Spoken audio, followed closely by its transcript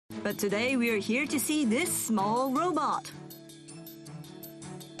But today we are here to see this small robot.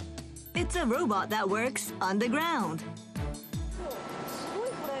 It's a robot that works underground.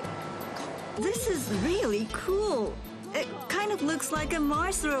 This is really cool. It kind of looks like a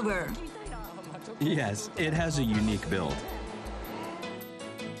Mars rover. Yes, it has a unique build.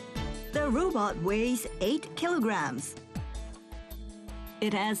 The robot weighs 8 kilograms.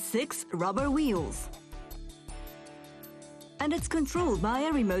 It has 6 rubber wheels. And it's controlled by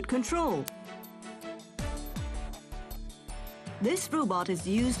a remote control. This robot is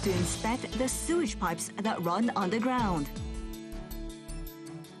used to inspect the sewage pipes that run underground.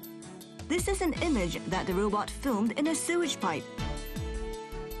 This is an image that the robot filmed in a sewage pipe.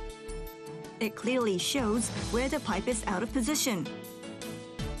 It clearly shows where the pipe is out of position.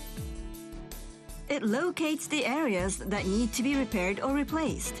 It locates the areas that need to be repaired or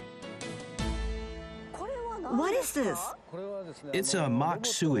replaced. What is this? It's a mock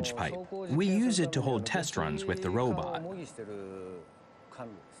sewage pipe. We use it to hold test runs with the robot.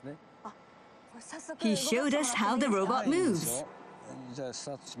 He showed us how the robot moves.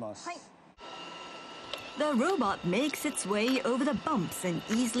 The robot makes its way over the bumps and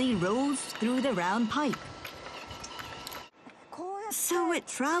easily rolls through the round pipe. So it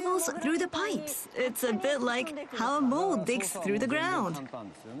travels through the pipes. It's a bit like how a mole digs through the ground.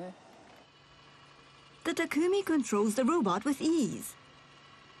 The Takumi controls the robot with ease.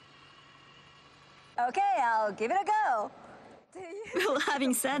 Okay, I'll give it a go. Well,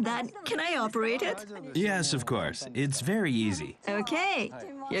 having said that, can I operate it? Yes, of course. It's very easy. Okay,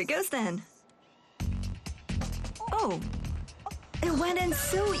 here goes then. Oh, it went in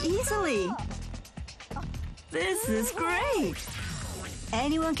so easily. This is great.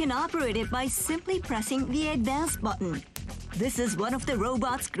 Anyone can operate it by simply pressing the advanced button. This is one of the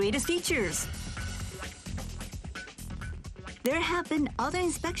robot's greatest features. There have been other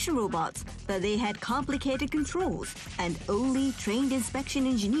inspection robots, but they had complicated controls, and only trained inspection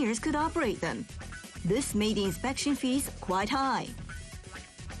engineers could operate them. This made the inspection fees quite high.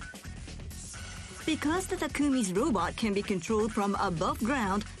 Because the Takumi's robot can be controlled from above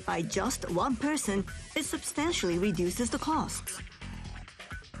ground by just one person, it substantially reduces the costs.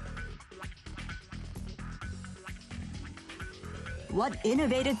 What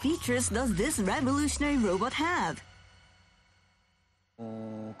innovative features does this revolutionary robot have?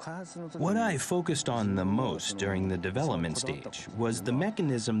 What I focused on the most during the development stage was the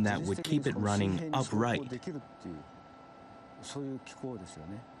mechanism that would keep it running upright.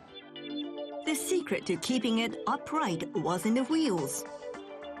 The secret to keeping it upright was in the wheels.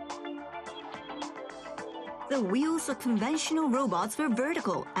 The wheels of conventional robots were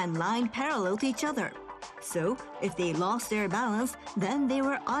vertical and lined parallel to each other. So, if they lost their balance, then they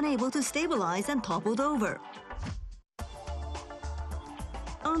were unable to stabilize and toppled over.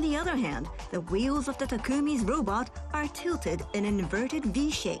 On the other hand, the wheels of the Takumi's robot are tilted in an inverted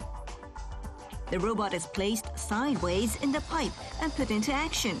V shape. The robot is placed sideways in the pipe and put into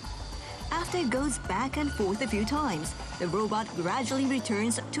action. After it goes back and forth a few times, the robot gradually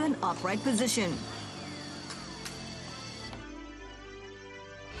returns to an upright position.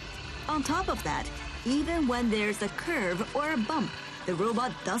 On top of that, even when there's a curve or a bump, the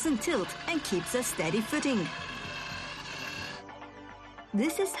robot doesn't tilt and keeps a steady footing.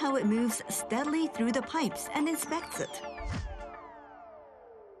 This is how it moves steadily through the pipes and inspects it.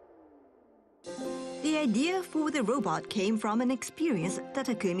 The idea for the robot came from an experience that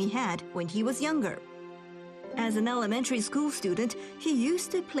Takumi had when he was younger. As an elementary school student, he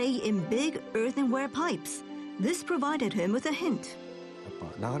used to play in big earthenware pipes. This provided him with a hint.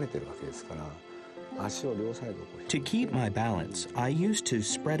 To keep my balance, I used to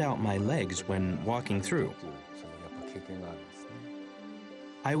spread out my legs when walking through.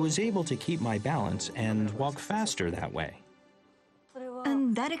 I was able to keep my balance and walk faster that way.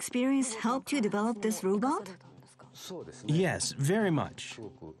 And that experience helped you develop this robot? Yes, very much.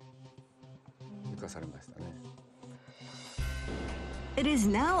 It is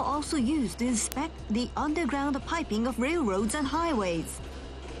now also used to inspect the underground piping of railroads and highways.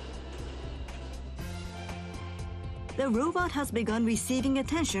 The robot has begun receiving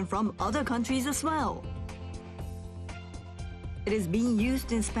attention from other countries as well. It is being used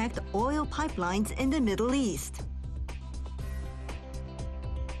to inspect oil pipelines in the Middle East.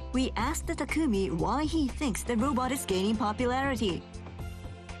 We asked the Takumi why he thinks the robot is gaining popularity.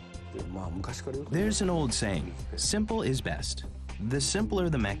 There's an old saying, simple is best. The simpler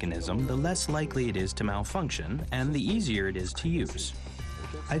the mechanism, the less likely it is to malfunction, and the easier it is to use.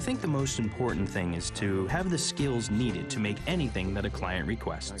 I think the most important thing is to have the skills needed to make anything that a client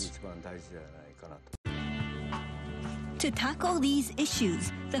requests. To tackle these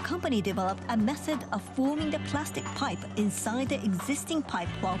issues, the company developed a method of forming the plastic pipe inside the existing pipe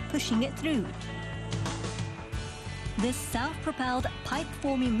while pushing it through. This self-propelled pipe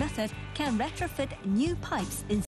forming method can retrofit new pipes in